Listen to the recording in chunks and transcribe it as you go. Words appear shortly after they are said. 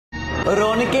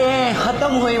रौनकें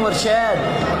खत्म हुई मुर्शद,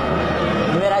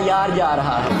 मेरा यार जा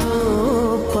रहा है।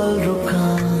 पल रुका।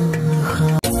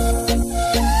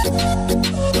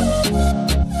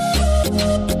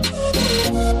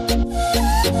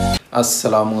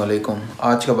 अस्सलामुअलैकुम।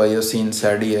 आज का भाई सीन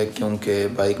सैड ही है क्योंकि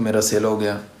बाइक मेरा सेल हो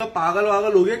गया। पागल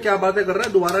वागल हो गया, क्या बातें कर रहा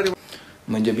है दोबारा।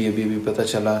 मुझे भी अभी पता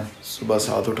चला, सुबह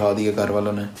साथ उठा दिया घर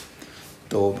वालों ने,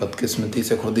 तो बदकिस्मती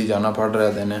से खुद ही जाना पड़ रहा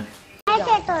है देने।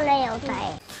 ऐसे तो नहीं होता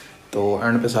है। तो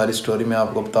एंड पे सारी स्टोरी मैं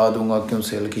आपको बता दूंगा क्यों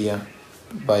सेल किया।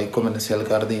 बाइक को मैंने सेल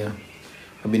कर दिया।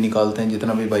 अभी निकालते हैं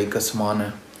जितना भी बाइक का सामान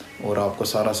है और आपको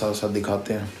सारा साथ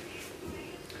दिखाते हैं।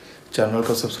 चैनल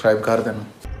को सब्सक्राइब कर देना।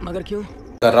 मगर क्यों?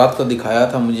 कल रात को दिखाया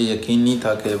था, मुझे यकीन नहीं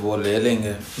था कि वो ले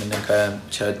लेंगे। मैंने कहा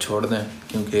शायद छोड़ दें,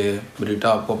 क्योंकि ब्रीटा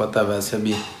आपको पता है वैसे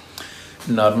भी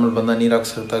नॉर्मल बंदा नहीं रख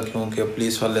सकता क्योंकि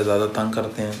पुलिस वाले ज़्यादा तंग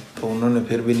करते हैं। तो उन्होंने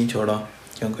फिर भी नहीं छोड़ा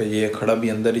क्योंकि ये खड़ा भी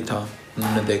अंदर ही था,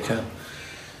 उन्होंने देखा।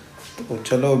 तो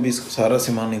चलो अभी इसका सारा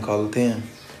सामान निकालते हैं।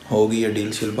 हो गई है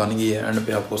डील शील बन गई है। एंड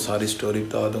पे आपको सारी स्टोरी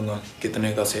बता दूंगा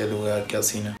कितने का सेल हुआ है, क्या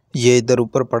सीन है। ये इधर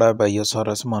ऊपर पड़ा है भाई, ये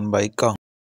सारा सामान बाइक का।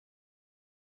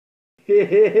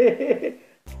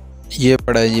 ये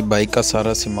पड़ा है जी बाइक का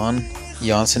सारा सामान।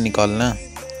 यहाँ से निकालना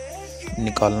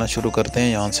शुरू करते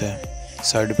हैं। यहाँ से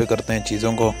साइड पे करते हैं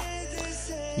चीज़ों को।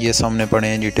 ये सामने पड़े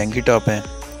हैं जी टैंकी टॉप हैं।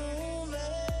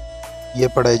 ये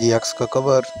पड़ा है जी एक्स का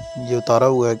कवर, ये उतारा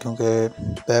हुआ है क्योंकि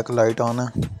बैक लाइट ऑन है।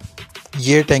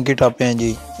 ये टैंकी टॉप हैं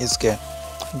जी इसके,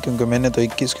 क्योंकि मैंने तो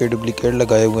 21 के डुप्लीकेट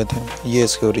लगाए हुए थे, ये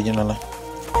इसके ओरिजिनल है।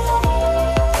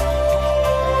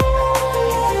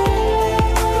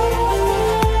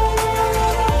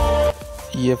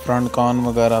 ये फ्रंट कान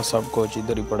वगैरह सब कुछ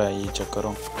इधर ही पड़ा है, ये चेक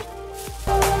करो।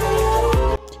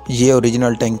 ये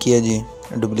ओरिजिनल टैंकी है जी,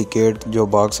 डुप्लीकेट जो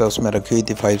बॉक्स है उसमें रखी हुई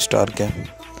थी 5 स्टार के।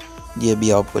 ये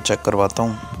भी आपको चेक करवाता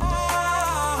हूँ।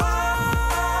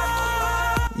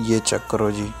 ये चेक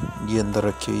करो जी, ये अंदर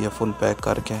रखी हुई है फुल पैक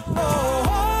करके।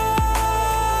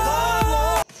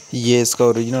 ये इसका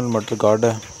ओरिजिनल मटर गार्ड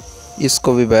है,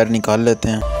 इसको भी बाहर निकाल लेते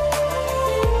हैं।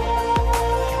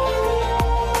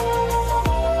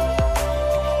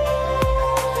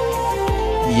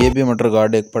 ये भी मटर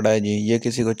गार्ड एक पड़ा है जी, ये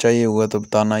किसी को चाहिए हुआ तो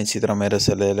बताना, इसी तरह मेरे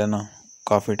से ले लेना,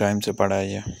 काफ़ी टाइम से पड़ा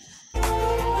है ये।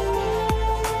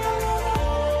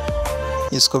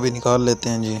 इसको भी निकाल लेते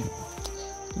हैं जी,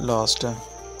 लास्ट है।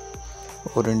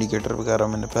 और इंडिकेटर वगैरह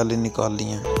मैंने पहले निकाल लिए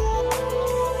हैं।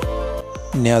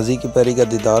 नियाजी की परी का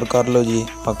दीदार कर लो जी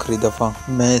आखिरी दफ़ा।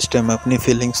 मैं इस टाइम अपनी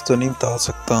फीलिंग्स तो नहीं बता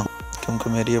सकता क्योंकि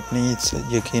मेरी अपनी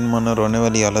यकीन मानो रोने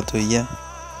वाली हालत हुई है,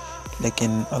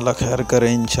 लेकिन अल्लाह खैर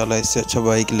करे, इंशाल्लाह इससे अच्छा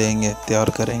बाइक लेंगे, तैयार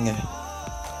करेंगे।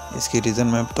 इसकी रीज़न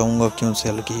मैं बताऊंगा क्यों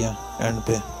सेल किया एंड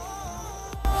पे।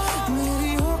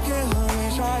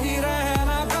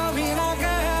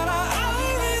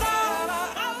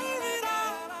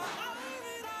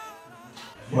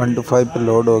 1 to 5 पे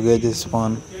लोड हो गया जी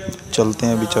सामान। चलते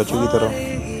हैं अभी चाचू की तरफ,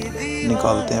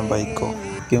 निकालते हैं बाइक को,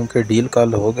 क्योंकि डील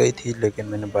कल हो गई थी लेकिन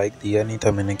मैंने बाइक दिया नहीं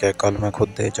था। मैंने कहा कल मैं खुद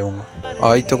दे जाऊंगा।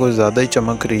 आज तो कुछ ज़्यादा ही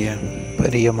चमक रही है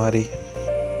परी हमारी।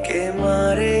 के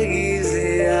मारेगी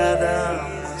ज़्यादा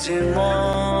मुझे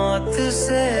मौत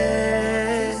से,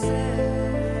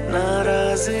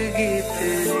 नाराज़गी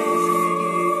तेरी।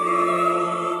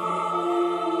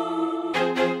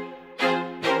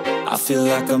 I feel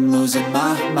like I'm losing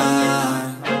my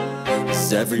mind.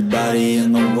 Is everybody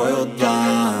in the world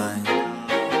blind?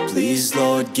 Please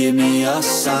Lord give me a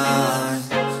sign,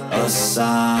 a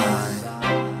sign.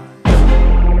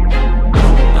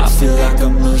 I feel like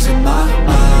I'm losing my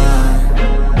mind.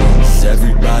 Is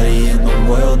everybody in the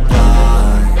world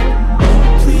blind?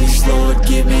 Please Lord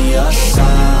give me a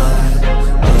sign,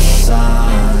 a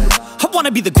sign. I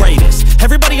wanna be the greatest.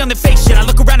 Everybody on the fake shit. I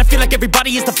look around and feel like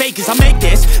everybody is the fakest. I make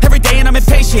this every day and I'm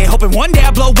impatient, hoping one day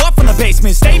I blow up from the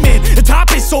basement. Statement, the top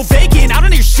is so vacant. I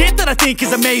don't hear shit that I think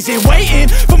is amazing. Waiting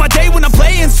for my day when I'm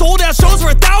playing sold out shows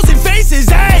for 1,000 faces.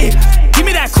 Hey, give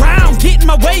me that crown, get in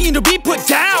my way and to be put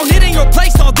down. It ain't your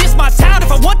place, all this my town. If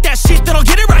I want that shit, then I'll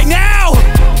get it right now.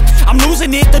 I'm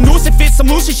losing it, the noose it fits.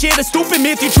 I'm losing shit, a stupid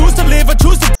myth. You choose to live or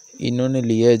choose to. इन्होंने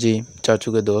लिया जी, चाचू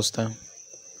के दोस्त हैं,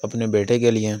 अपने बेटे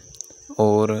के लिए,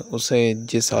 और उसे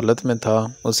जिस हालत में था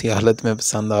उसी हालत में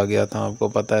पसंद आ गया था। आपको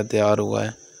पता है तैयार हुआ है,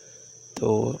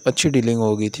 तो अच्छी डीलिंग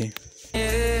हो गई थी।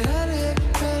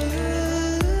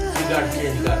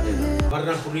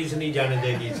 वरना पुलिस नहीं जाने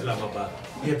देगी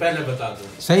इस्लामाबाद, ये पहले बता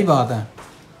दो। सही बात है।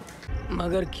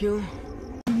 मगर क्यों?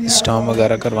 स्टाम्प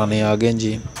वगैरह करवाने आ गए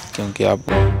जी, क्योंकि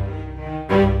आपको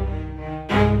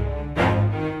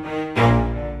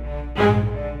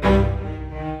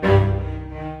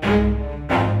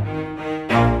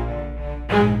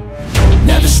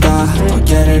Never stop, I'll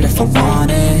get it if I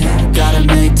want it. Got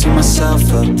myself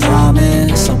a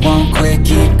promise. I won't quit,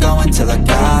 keep going till I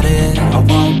got it. I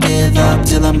won't give up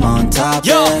till I'm on top.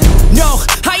 Yo, no,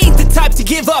 I ain't the type to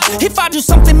give up. If I do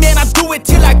something, man, I do it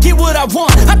till I get what I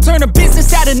want. I turn a business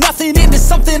out of nothing into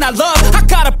something I love. I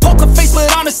got a poker face,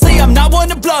 but honestly, I'm not one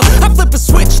to bluff. I flip a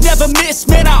switch, never miss,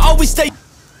 man, I always stay.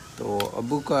 तो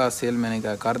अबू का cell मैंने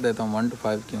कहा कर देता हूँ 1 to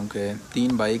 5, क्योंकि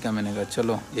 3 bike है। मैंने कहा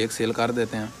चलो एक सेल कर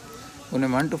देते हैं। उन्हें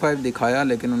 1 to 5 दिखाया,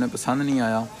 लेकिन उन्हें पसंद नहीं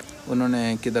आया। उन्होंने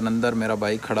किधर अंदर मेरा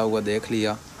बाइक खड़ा हुआ देख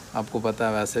लिया। आपको पता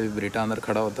है वैसे भी ब्रिटा अंदर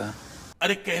खड़ा होता है।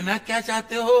 अरे कहना क्या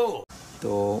चाहते हो?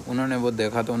 तो उन्होंने वो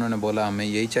देखा तो उन्होंने बोला हमें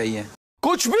यही चाहिए,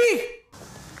 कुछ भी।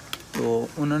 तो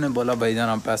उन्होंने बोला भाईजान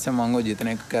आप पैसे मांगो,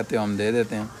 जितने कहते हो हम दे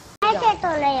देते हैं। ऐसे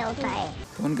तो नहीं होता है।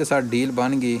 तो उनके साथ डील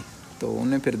बन गई, तो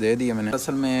उन्हें फिर दे दिया मैंने।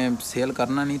 असल में सेल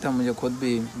करना नहीं था, मुझे खुद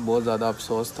भी बहुत ज़्यादा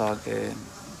अफसोस था कि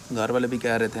घर वाले भी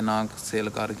कह रहे थे ना सेल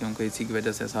कर, क्योंकि इसी की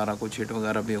वजह से सारा कुछ हिट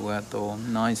वगैरह भी हुआ है, तो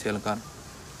ना ही सेल कर।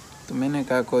 तो मैंने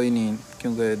कहा कोई नहीं,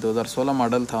 क्योंकि 2016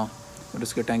 मॉडल था और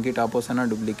उसके टैंकी टापों से ना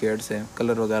डुप्लीकेट से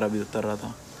कलर वगैरह भी उतर रहा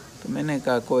था। तो मैंने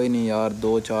कहा कोई नहीं यार,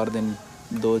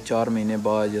 2-4 महीने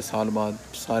बाद या साल बाद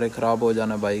सारे ख़राब हो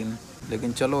जाना बाइक ने।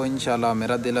 लेकिन चलो इंशाल्लाह,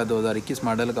 मेरा दिल है 2021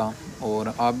 मॉडल का।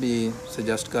 और आप भी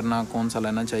सजेस्ट करना कौन सा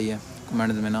लेना चाहिए,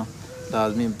 कमेंट्स में ना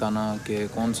लाजमी बताना कि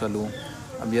कौन सा लूँ।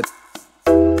 अब ये